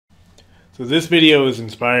So this video is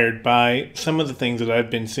inspired by some of the things that I've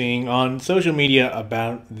been seeing on social media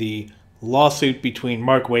about the lawsuit between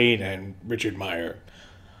Mark Waid and Richard MEYER.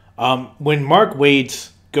 When Mark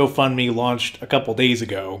Waid's GoFundMe launched a couple days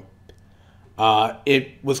ago,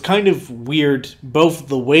 it was kind of weird, both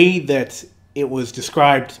the way that it was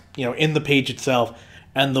described, in the page itself,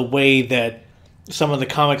 and the way that some of the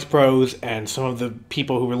comics pros and some of the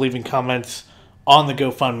people who were leaving comments on the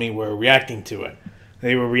GoFundMe were reacting to it.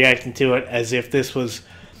 They were reacting to it as if this was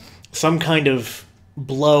some kind of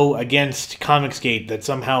blow against Comicsgate, that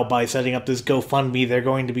somehow by setting up this GoFundMe they're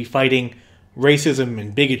going to be fighting racism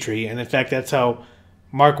and bigotry. And in fact, that's how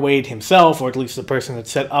Mark Waid himself, or at least the person that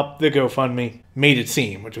set up the GoFundMe, made it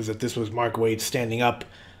seem, which was that this was Mark Waid standing up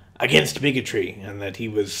against bigotry, and that he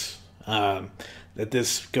was that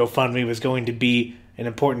this GoFundMe was going to be an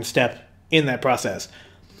important step in that process.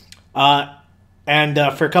 And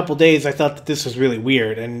for a couple days, I thought that this was really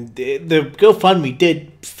weird. And the GoFundMe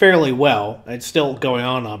did fairly well. It's still going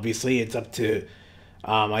on, obviously. It's up to,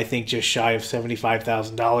 I think, just shy of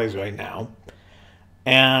 $75,000 right now.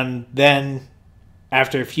 And then,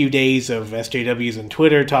 after a few days of SJWs on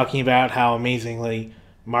Twitter talking about how amazingly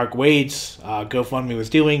Mark Waid's GoFundMe was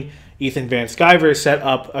doing, Ethan Van Sciver set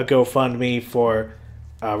up a GoFundMe for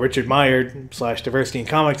Richard MEYER / Diversity in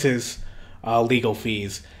Comics' legal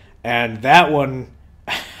fees. And that one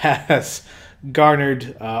has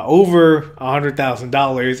garnered over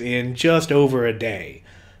 $100,000 in just over a day,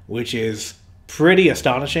 which is pretty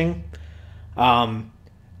astonishing. And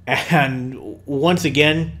once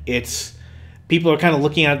again, people are kind of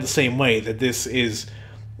looking at it the same way, that this is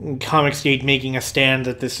Comicsgate making a stand,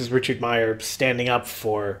 that this is Richard MEYER standing up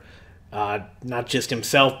for not just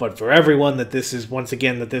himself, but for everyone, that this is, once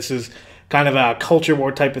again, that this is kind of a culture war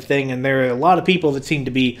type of thing. And there are a lot of people that seem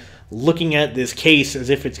to be looking at this case as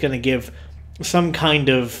if it's going to give some kind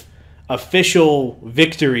of official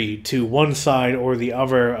victory to one side or the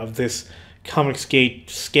other of this Comicsgate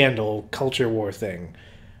scandal culture war thing.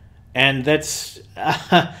 And that's,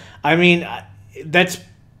 I think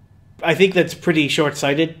that's pretty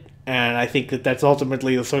short-sighted, and I think that that's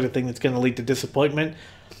ultimately the sort of thing that's going to lead to disappointment.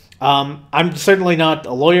 I'm certainly not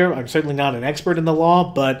a lawyer. I'm certainly not an expert in the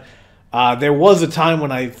law, but there was a time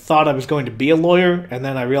when I thought I was going to be a lawyer, and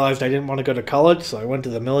then I realized I didn't want to go to college, so I went to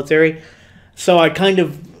the military. So I kind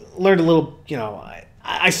of learned a little,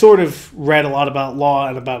 I sort of read a lot about law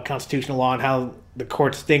and about constitutional law and how the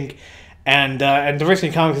courts think. And Diversity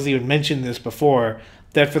in Comics has even mentioned this before,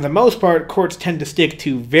 that for the most part, courts tend to stick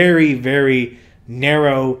to very, very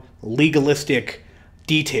narrow, legalistic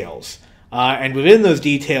details. And within those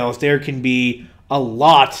details, there can be a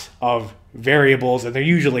lot of variables, and there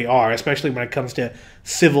usually are, especially when it comes to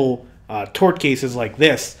civil tort cases like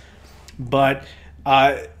this. But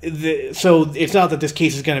so it's not that this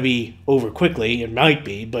case is going to be over quickly. It might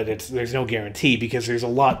be, but there's no guarantee, because there's a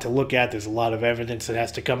lot to look at. There's a lot of evidence that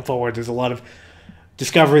has to come forward. There's a lot of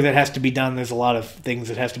discovery that has to be done. There's a lot of things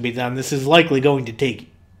that has to be done. This is likely going to take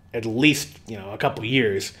at least a couple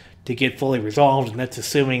years to get fully resolved, and that's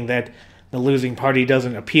assuming that the losing party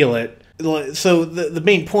doesn't appeal it. So the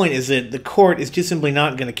main point is that the court is just simply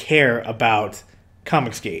not going to care about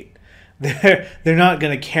Comicsgate. They're not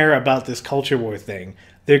going to care about this culture war thing.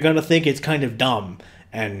 They're going to think it's kind of dumb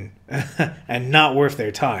and and not worth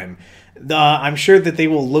their time. I'm sure that they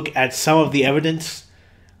will look at some of the evidence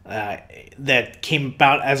that came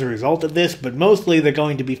about as a result of this, but mostly they're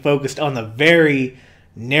going to be focused on the very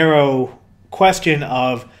narrow question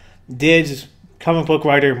of, did comic book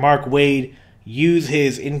writer Mark Waid use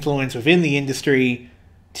his influence within the industry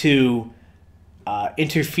to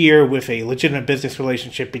interfere with a legitimate business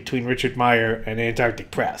relationship between Richard MEYER and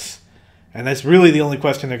Antarctic Press? And that's really the only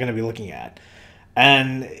question they're going to be looking at.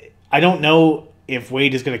 And I don't know if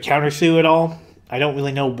Waid is going to countersue at all. I don't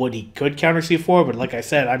really know what he could countersue for, but like I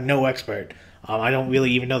said, I'm no expert. I don't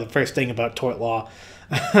really even know the first thing about tort law.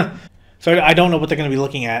 So I don't know what they're going to be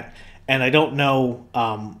looking at, and I don't know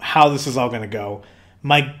how this is all going to go.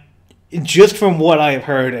 Just from what I have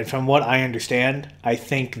heard and from what I understand, I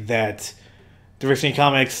think that Diversity in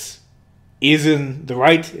Comics is in the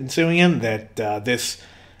right in suing him, that this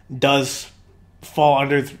does fall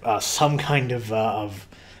under some kind of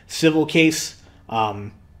civil case.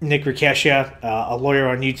 Nick Rikesha, a lawyer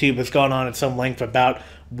on YouTube, has gone on at some length about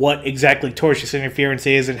what exactly tortious interference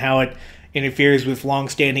is and how it interferes with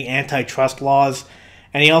long-standing antitrust laws.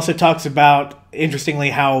 And he also talks about, interestingly,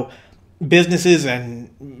 how businesses and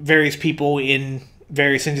various people in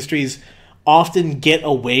various industries often get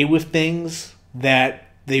away with things that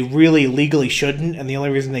they really legally shouldn't, and the only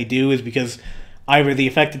reason they do is because either the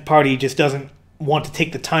affected party just doesn't want to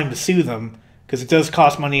take the time to sue them, because it does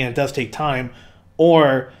cost money and it does take time,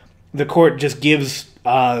 or the court just gives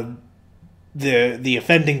the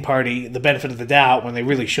offending party the benefit of the doubt when they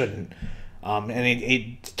really shouldn't. And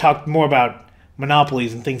it talked more about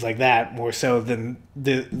monopolies and things like that more so than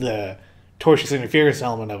the tortious interference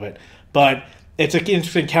element of it. But it's an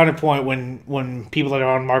interesting counterpoint when people that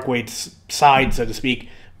are on Mark Waid's side, so to speak,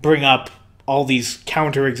 bring up all these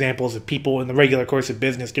counter examples of people in the regular course of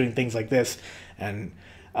business doing things like this, and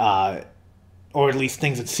or at least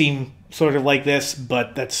things that seem sort of like this,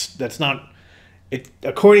 but that's not it.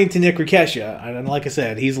 According to Nick Rikesha, and like I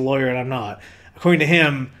said, he's a lawyer and I'm not. According to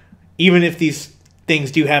him, even if these things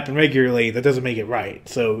do happen regularly, that doesn't make it right.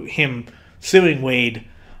 So him suing Waid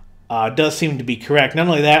does seem to be correct. Not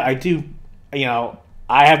only that, I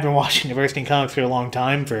have been watching Diversity in Comics for a long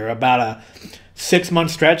time, for about a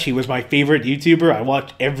 6-month stretch. He was my favorite YouTuber. I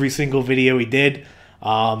watched every single video he did.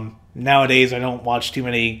 Nowadays, I don't watch too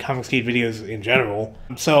many Comicsgate videos in general.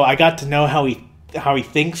 So I got to know how he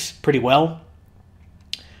thinks pretty well.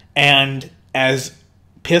 And as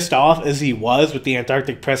pissed off as he was with the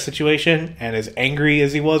Antarctic press situation, and as angry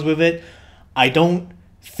as he was with it, I don't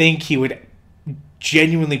think he would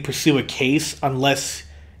genuinely pursue a case unless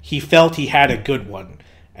he felt he had a good one.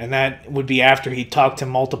 And that would be after he talked to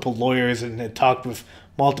multiple lawyers and had talked with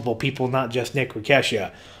multiple people, not just Nick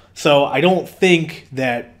Rikesha. So I don't think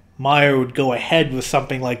that MEYER would go ahead with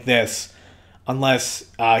something like this unless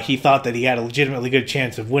he thought that he had a legitimately good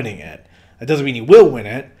chance of winning it. That doesn't mean he will win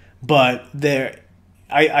it, but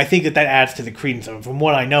I think that adds to the credence of it. From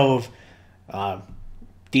what I know of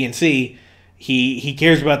DNC, he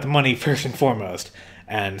cares about the money first and foremost.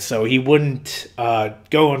 And so he wouldn't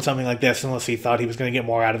go on something like this unless he thought he was going to get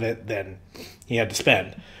more out of it than he had to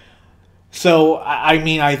spend. So, I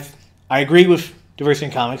mean, I agree with Diversity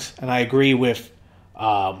in Comics, and I agree with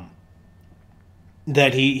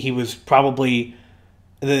that he was probably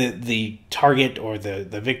the target or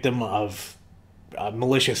the victim of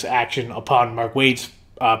malicious action upon Mark Waid's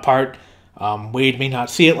part. Waid may not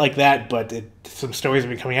see it like that, but some stories have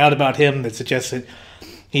been coming out about him that suggest that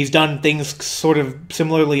he's done things sort of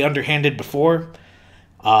similarly underhanded before,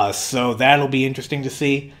 so that'll be interesting to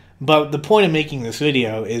see. But the point of making this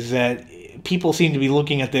video is that people seem to be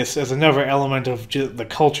looking at this as another element of the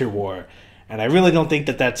culture war, and I really don't think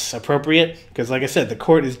that that's appropriate, because like I said, the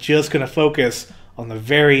court is just going to focus on the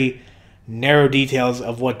very narrow details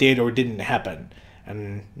of what did or didn't happen.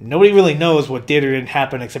 And nobody really knows what did or didn't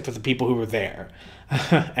happen except for the people who were there.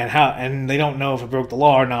 and they don't know if it broke the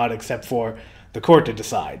law or not except for the court to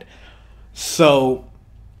decide. So,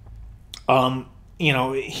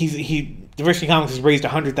 Diversity Comics has raised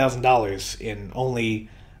 $100,000 in only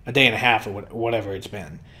a day and a half or whatever it's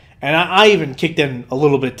been. And I even kicked in a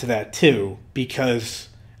little bit to that too, because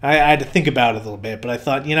I had to think about it a little bit, but I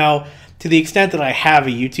thought, to the extent that I have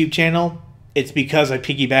a YouTube channel, it's because I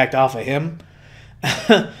piggybacked off of him.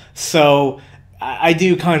 So I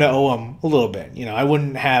do kind of owe him a little bit. I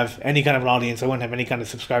wouldn't have any kind of an audience. I wouldn't have any kind of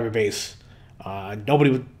subscriber base.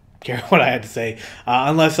 Nobody would care what I had to say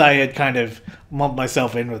unless I had kind of lumped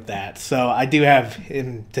myself in with that. So I do have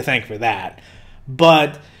him to thank for that.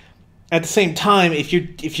 But at the same time, if you're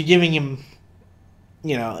giving him,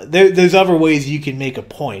 there's other ways you can make a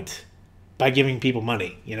point by giving people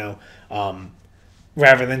money.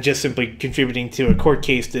 Rather than just simply contributing to a court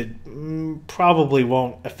case that probably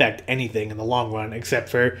won't affect anything in the long run except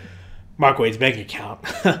for Mark Waid's bank account.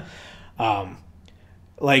 I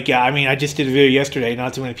just did a video yesterday,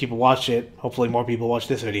 not too many people watched it, hopefully more people watch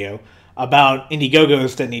this video, about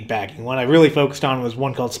Indiegogos that need backing. One I really focused on was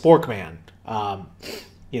one called Sporkman. It's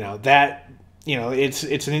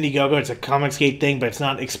an Indiegogo, it's a Comicsgate thing, but it's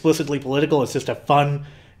not explicitly political, it's just a fun,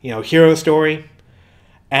 hero story.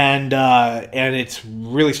 And it's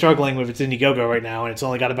really struggling with its Indiegogo right now, and it's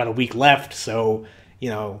only got about a week left, so,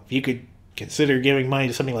 if you could consider giving money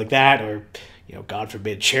to something like that, or, God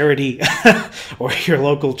forbid, charity, or your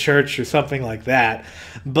local church, or something like that.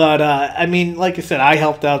 But, like I said, I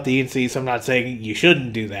helped out the ENC, so I'm not saying you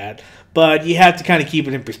shouldn't do that, but you have to kind of keep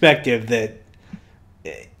it in perspective that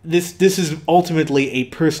this is ultimately a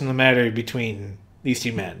personal matter between these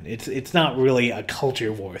two men. It's not really a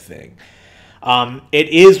culture war thing. It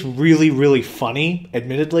is really, really funny,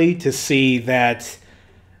 admittedly, to see that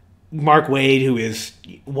Mark Waid, who is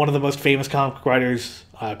one of the most famous comic writers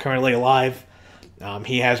currently alive,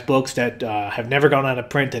 he has books that have never gone out of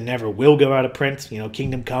print and never will go out of print.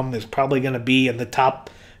 Kingdom Come is probably going to be in the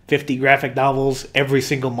top 50 graphic novels every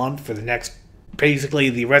single month for the next,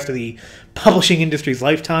 basically, the rest of the publishing industry's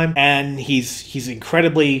lifetime. And he's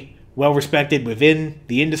incredibly well respected within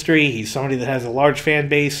the industry. He's somebody that has a large fan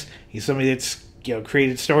base. He's somebody that's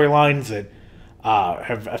created storylines that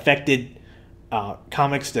have affected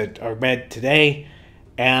comics that are read today,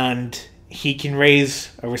 and he can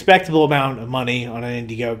raise a respectable amount of money on an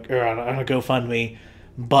Indiegogo or on a GoFundMe,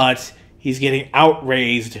 but he's getting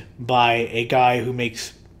outraised by a guy who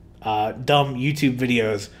makes dumb YouTube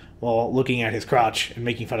videos while looking at his crotch and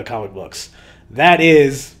making fun of comic books. That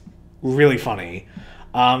is really funny.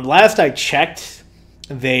 Last I checked,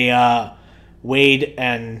 they WAID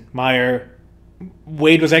and MEYER.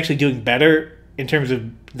 WAID was actually doing better in terms of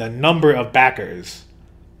the number of backers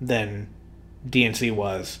than DNC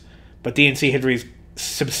was, but DNC had raised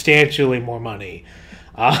substantially more money.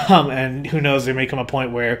 And who knows, there may come a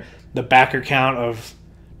point where the backer count of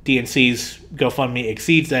DNC's GoFundMe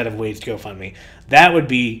exceeds that of WAID's GoFundMe. That would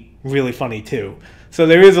be really funny too. So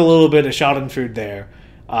there is a little bit of schadenfreude there.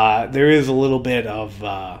 There is a little bit of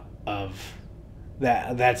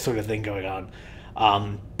that sort of thing going on.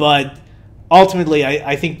 But ultimately,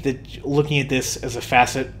 I think that looking at this as a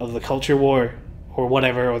facet of the culture war or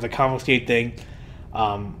whatever, or the Comicsgate thing,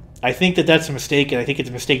 I think that that's a mistake, and I think it's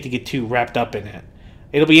a mistake to get too wrapped up in it.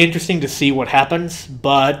 It'll be interesting to see what happens,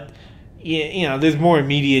 but you know, there's more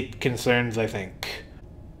immediate concerns, I think.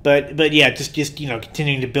 But yeah, just you know,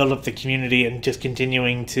 continuing to build up the community and just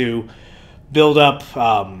continuing to build up,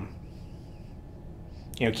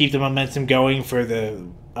 you know, keep the momentum going for the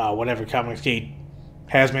whatever Comicsgate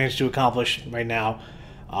has managed to accomplish right now,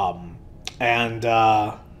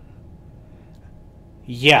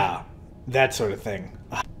 yeah, that sort of thing.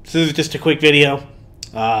 So this is just a quick video.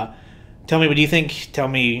 Tell me what you think. Tell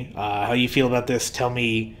me how you feel about this. Tell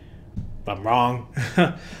me if I'm wrong.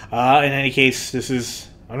 In any case, this is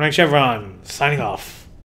I'm Chevron signing off.